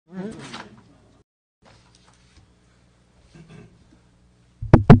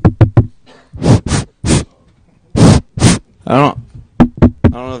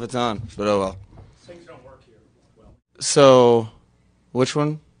it's on, but oh well. Things don't work here well. So, which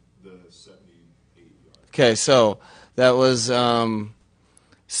one? The 78 yard. Okay, so that was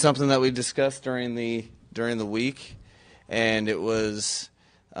something that we discussed during the week, and it was,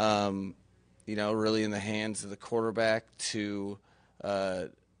 really in the hands of the quarterback to,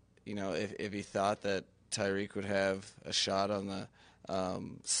 if he thought that Tyreek would have a shot on the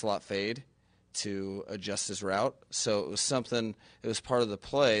slot fade to adjust his route. So it was part of the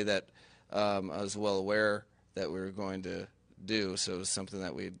play that I was well aware that we were going to do. So it was something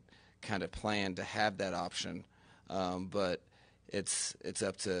that we'd kind of planned to have that option. But it's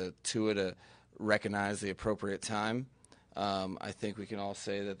up to Tua to recognize the appropriate time. I think we can all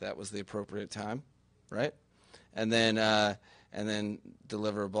say that was the appropriate time, right? And then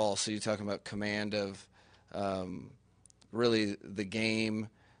deliver a ball. So you're talking about command of really the game,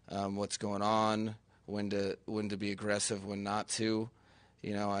 what's going on, when to be aggressive, when not to.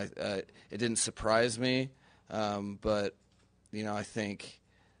 It didn't surprise me, but I think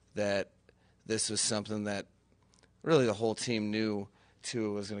that this was something that really the whole team knew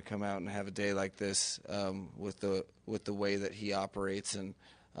Tua was going to come out and have a day like this, with the way that he operates and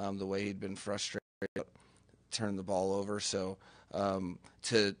the way he'd been frustrated, turn the ball over. So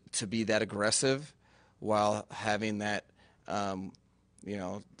to be that aggressive while having that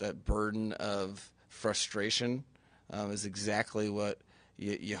that burden of frustration is exactly what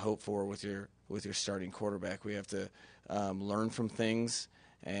you hope for with your starting quarterback. We have to learn from things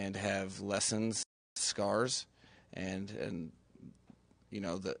and have lessons, scars, and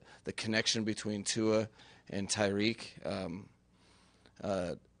the connection between Tua and Tyreek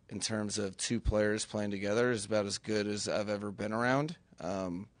in terms of two players playing together is about as good as I've ever been around.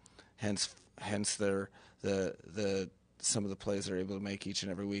 Hence the some of the plays they're able to make each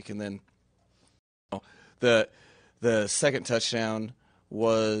and every week. And then the second touchdown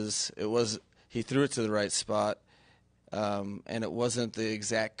he threw it to the right spot, and it wasn't the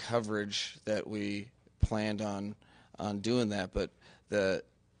exact coverage that we planned on doing that, but the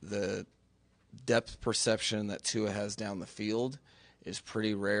depth perception that Tua has down the field is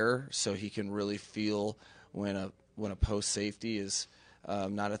pretty rare, so he can really feel when a post safety is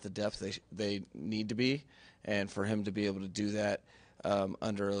not at the depth they need to be, and for him to be able to do that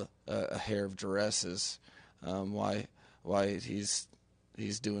under a hair of duress is why he's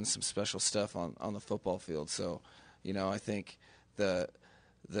doing some special stuff on the football field. So, I think the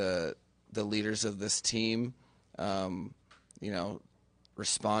leaders of this team,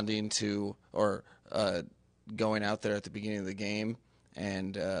 responding to or going out there at the beginning of the game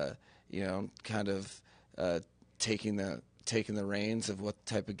and kind of taking the reins of what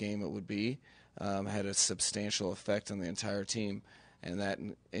type of game it would be, had a substantial effect on the entire team, and that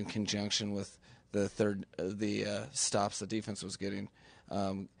in conjunction with the stops the defense was getting,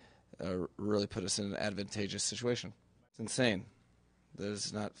 really put us in an advantageous situation. It's insane.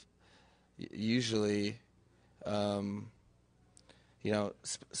 There's not usually,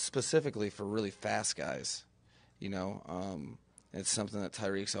 specifically for really fast guys, it's something that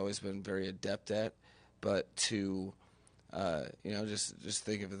Tyreek's always been very adept at. But to, just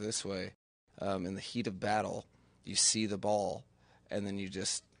think of it this way: in the heat of battle, you see the ball, and then you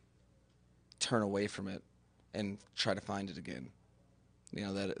just turn away from it and try to find it again.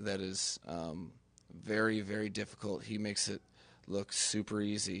 That is very, very difficult. He makes it look super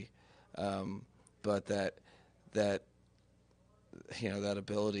easy, but that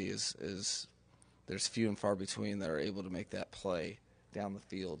ability is there's few and far between that are able to make that play down the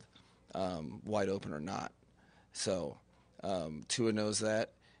field, wide open or not. So Tua knows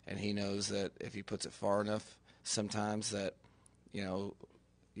that, and he knows that if he puts it far enough, sometimes that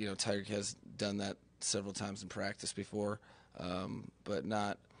Tyreek has done that several times in practice before, but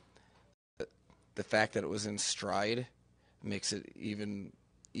not the fact that it was in stride makes it even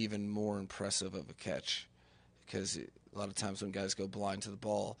more impressive of a catch, because a lot of times when guys go blind to the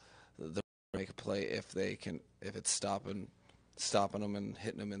ball, they'll make a play if it's stopping them and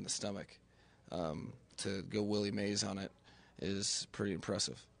hitting them in the stomach. To go Willie Mays on it is pretty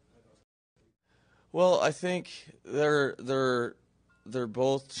impressive. Well, I think they're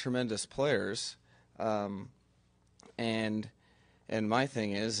both tremendous players, and my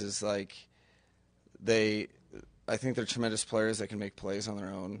thing is like I think they're tremendous players that can make plays on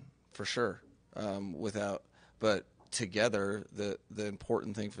their own for sure. But together, the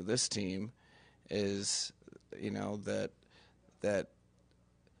important thing for this team is that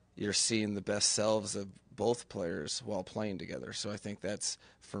you're seeing the best selves of both players while playing together. So I think that's,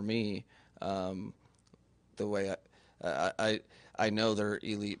 for me, the way I know they're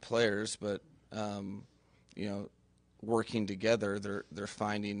elite players, but working together, they're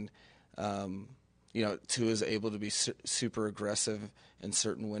finding, Tua is able to be super aggressive in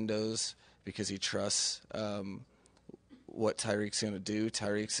certain windows because he trusts what Tyreek's going to do.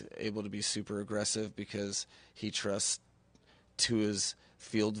 Tyreek's able to be super aggressive because he trusts Tua's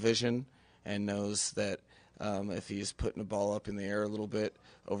field vision and knows that if he's putting a ball up in the air a little bit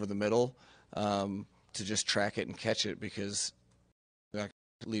over the middle, to just track it and catch it because they're not going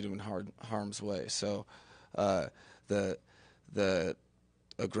to lead him in harm's way. So the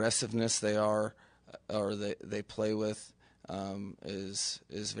aggressiveness they play with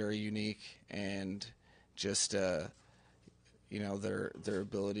is very unique, and just their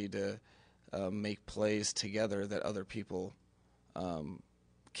ability to make plays together that other people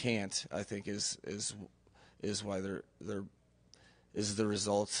can't, I think is why they're is the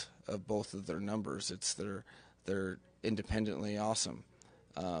result of both of their numbers. It's they're independently awesome,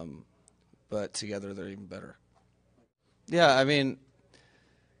 but together they're even better. Yeah, I mean,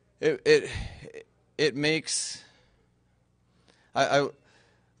 it makes I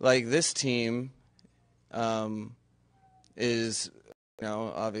like this team is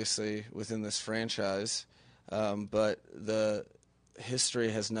obviously within this franchise, but the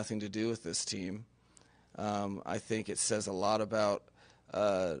history has nothing to do with this team. I think it says a lot about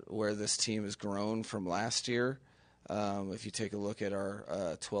where this team has grown from last year. If you take a look at our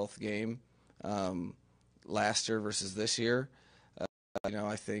 12th game last year versus this year,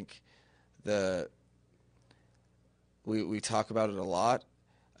 I think we talk about it a lot,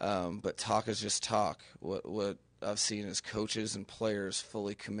 but talk is just talk. What I've seen is coaches and players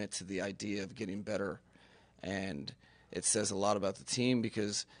fully commit to the idea of getting better, and it says a lot about the team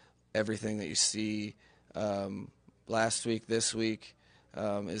because everything that you see last week, this week,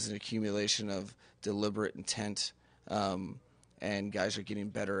 is an accumulation of deliberate intent, and guys are getting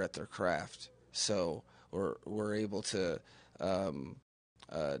better at their craft. So we're able to,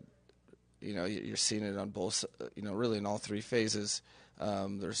 you're seeing it on both, really in all three phases.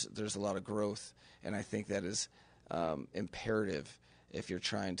 There's a lot of growth, and I think that is imperative if you're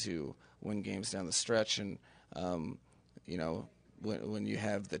trying to win games down the stretch. And when you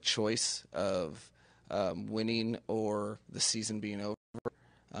have the choice of winning or the season being over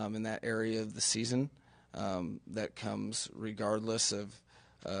in that area of the season, that comes regardless of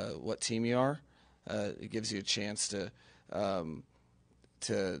what team you are. It gives you a chance to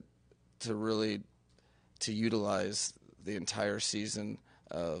really utilize the entire season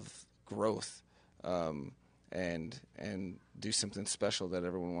of growth, and do something special that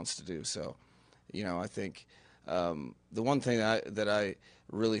everyone wants to do. So, I think the one thing that I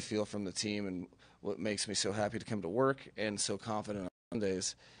really feel from the team, and what makes me so happy to come to work and so confident on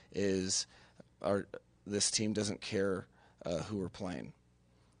Mondays, is this team doesn't care who we're playing.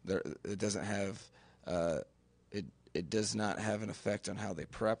 It doesn't have it does not have an effect on how they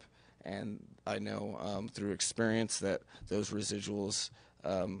prep, and I know through experience that those residuals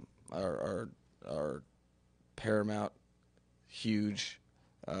are paramount, huge,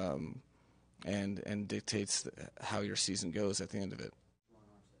 and dictates how your season goes at the end of it.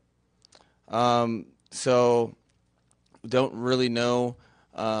 So don't really know.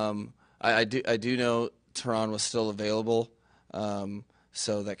 I do know Tehran was still available,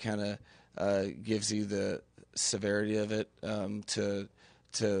 so that kind of gives you the severity of it, to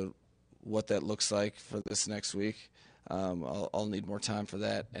what that looks like for this next week. I'll need more time for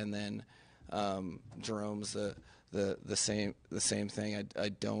that, and then Jerome's the same thing. I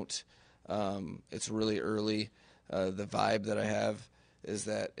don't. It's really early. The vibe that I have is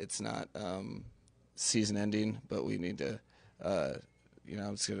that it's not season ending, but we need to,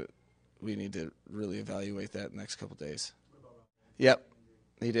 we need to really evaluate that in the next couple days. Yep,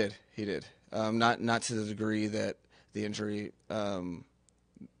 he did. Not to the degree that the injury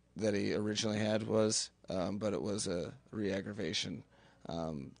that he originally had was, but it was a re-aggravation.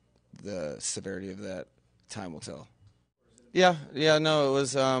 The severity of that, time will tell. Yeah, no, it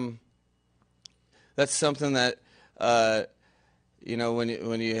was. That's something that when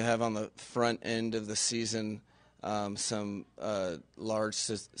you have on the front end of the season some large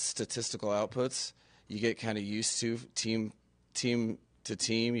statistical outputs, you get kind of used to team to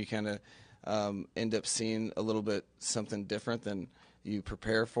team. You kind of end up seeing a little bit something different than you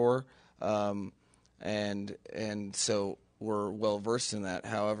prepare for, and so we're well versed in that.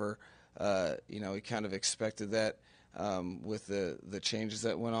 However, we kind of expected that with the changes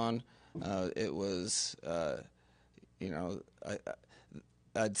that went on. It was,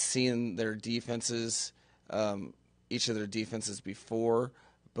 I'd seen their defenses, each of their defenses before,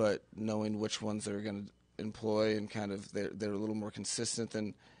 but knowing which ones they were going to employ, and kind of they're a little more consistent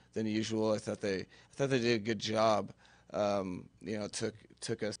than usual. I thought they did a good job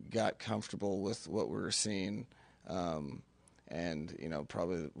took us, got comfortable with what we were seeing, and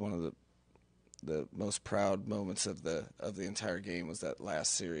probably one of the most proud moments of the entire game was that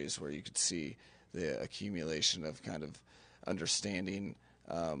last series where you could see the accumulation of kind of understanding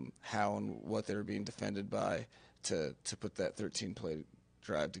how and what they were being defended by to put that 13-play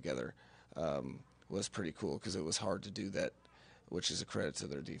drive together was pretty cool because it was hard to do that, which is a credit to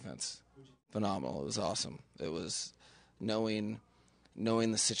their defense. Phenomenal. It was awesome. It was knowing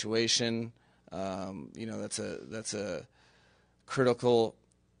the situation. That's a critical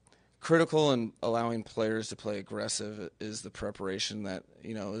in allowing players to play aggressive is the preparation that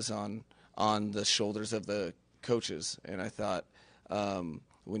is on the shoulders of the coaches. And I thought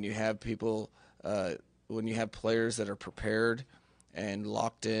when you have players that are prepared and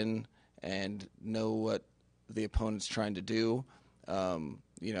locked in and know what the opponent's trying to do,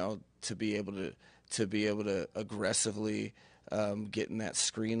 to be able to aggressively get in that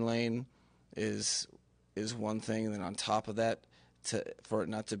screen lane is one thing. And then on top of that, for it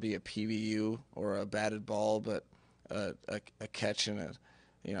not to be a PBU or a batted ball, but a catch and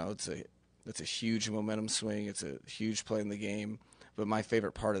it's a huge momentum swing. It's a huge play in the game. But my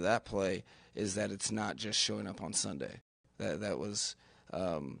favorite part of that play is that it's not just showing up on Sunday. That was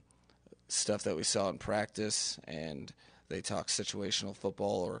stuff that we saw in practice, and they talk situational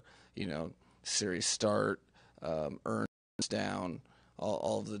football or series start, earns down,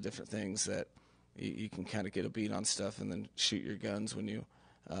 all of the different things that you can kind of get a beat on stuff and then shoot your guns when you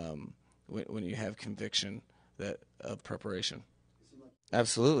have conviction of preparation.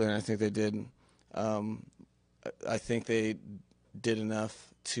 Absolutely, and I think they did. I think they did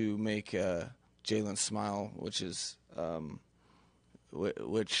enough to make Jalen smile, which is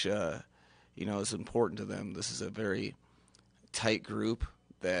is important to them. This is a very tight group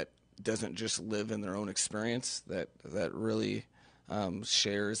that doesn't just live in their own experience, that really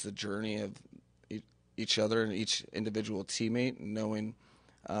shares the journey of each other and each individual teammate, knowing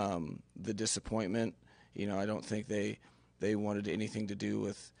the disappointment. I don't think they wanted anything to do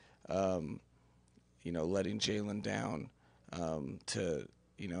with letting Jalen down,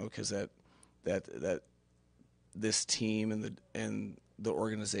 because that this team and the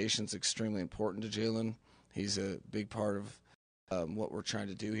organization is extremely important to Jalen. He's a big part of what we're trying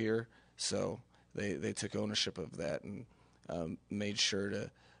to do here. So they took ownership of that and made sure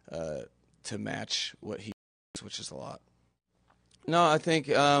to match what he does, which is a lot. No, I think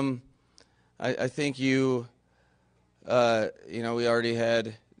I think we already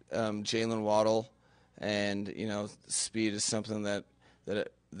had Jalen Waddle, and speed is something that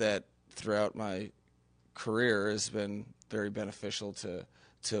throughout my career has been very beneficial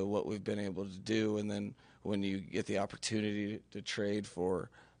to what we've been able to do. And then when you get the opportunity to trade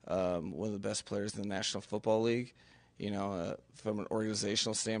for one of the best players in the National Football League, from an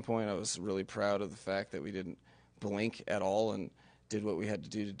organizational standpoint, I was really proud of the fact that we didn't blink at all and did what we had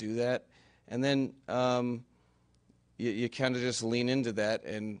to do that. And then you kind of just lean into that.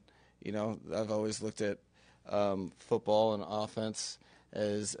 And, I've always looked at football and offense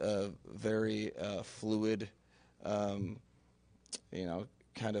as a very fluid, kind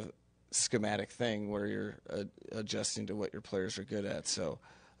of schematic thing where you're adjusting to what your players are good at. So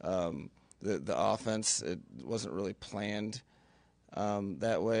the offense, it wasn't really planned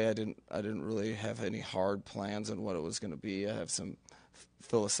that way. I didn't really have any hard plans on what it was going to be. I have some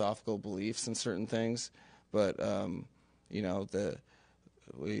philosophical beliefs in certain things, but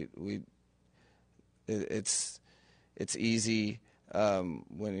it's easy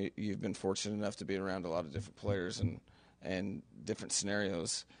when you've been fortunate enough to be around a lot of different players and different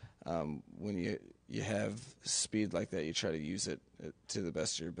scenarios. When you have speed like that, you try to use it to the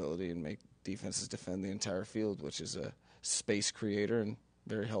best of your ability and make defenses defend the entire field, which is a space creator and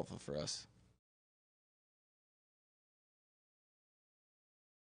very helpful for us.